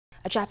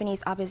A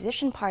Japanese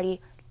opposition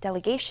party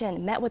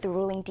delegation met with the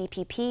ruling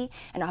DPP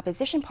and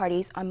opposition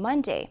parties on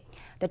Monday.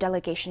 The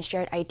delegation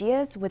shared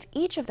ideas with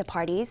each of the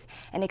parties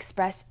and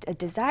expressed a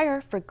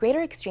desire for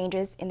greater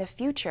exchanges in the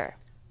future.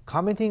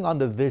 Commenting on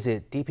the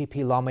visit,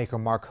 DPP lawmaker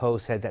Mark Ho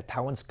said that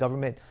Taiwan's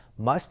government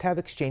must have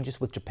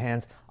exchanges with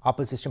Japan's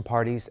opposition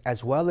parties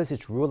as well as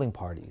its ruling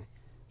party.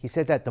 He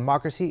said that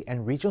democracy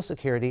and regional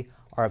security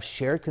are of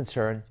shared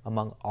concern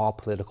among all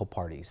political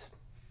parties.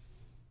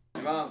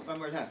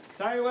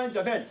 Taiwan,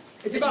 Japan.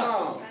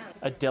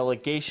 A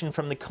delegation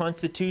from the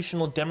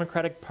Constitutional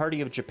Democratic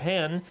Party of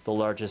Japan, the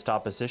largest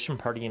opposition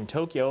party in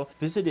Tokyo,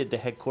 visited the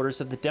headquarters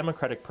of the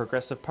Democratic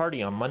Progressive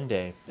Party on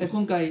Monday.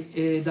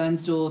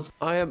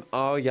 I am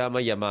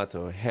Aoyama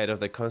Yamato, head of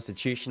the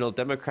Constitutional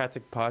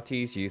Democratic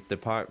Party's Youth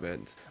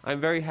Department.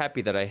 I'm very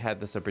happy that I had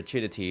this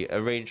opportunity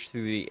arranged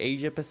through the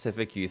Asia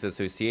Pacific Youth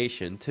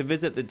Association to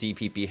visit the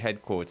DPP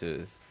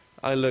headquarters.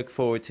 I look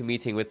forward to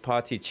meeting with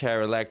party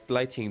chair-elect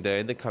Lai Ching-te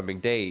in the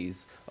coming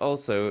days.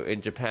 Also, in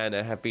Japan,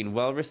 I have been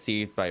well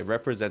received by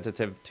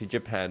Representative to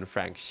Japan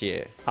Frank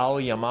Hsieh.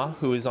 Aoyama,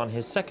 who is on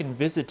his second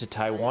visit to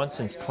Taiwan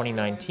since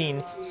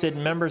 2019, said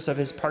members of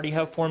his party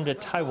have formed a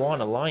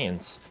Taiwan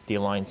alliance. The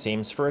alliance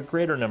aims for a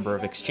greater number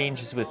of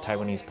exchanges with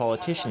Taiwanese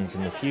politicians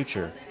in the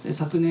future.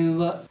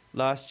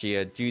 Last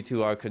year, due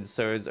to our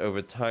concerns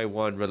over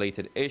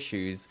Taiwan-related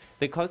issues,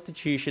 the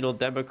Constitutional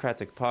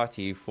Democratic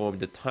Party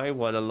formed a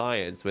Taiwan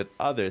alliance with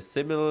others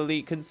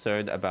similarly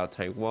concerned about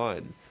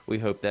Taiwan. We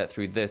hope that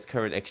through this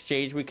current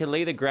exchange, we can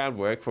lay the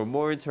groundwork for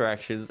more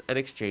interactions and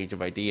exchange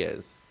of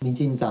ideas. The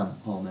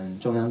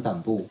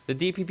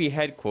DPP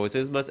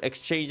headquarters must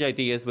exchange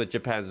ideas with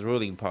Japan's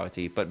ruling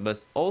party, but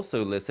must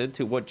also listen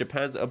to what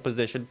Japan's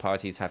opposition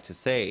parties have to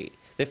say.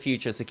 The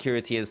future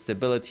security and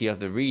stability of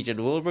the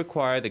region will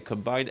require the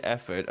combined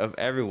effort of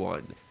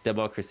everyone.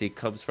 Democracy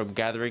comes from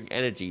gathering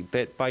energy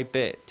bit by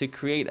bit to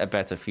create a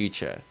better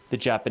future. The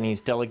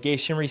Japanese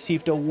delegation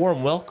received a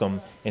warm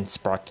welcome and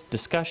sparked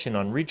discussion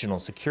on regional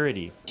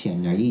security.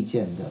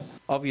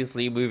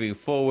 Obviously, moving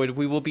forward,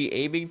 we will be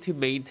aiming to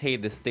maintain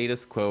the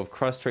status quo of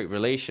cross-strait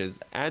relations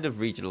and of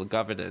regional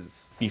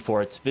governance.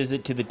 Before its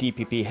visit to the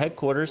DPP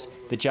headquarters,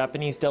 the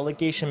Japanese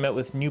delegation met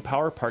with New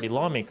Power Party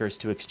lawmakers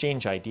to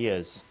exchange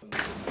ideas.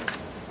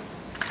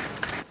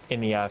 In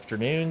the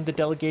afternoon, the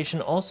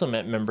delegation also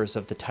met members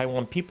of the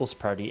Taiwan People's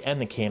Party and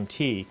the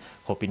KMT,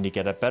 hoping to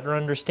get a better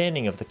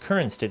understanding of the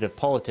current state of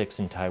politics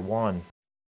in Taiwan.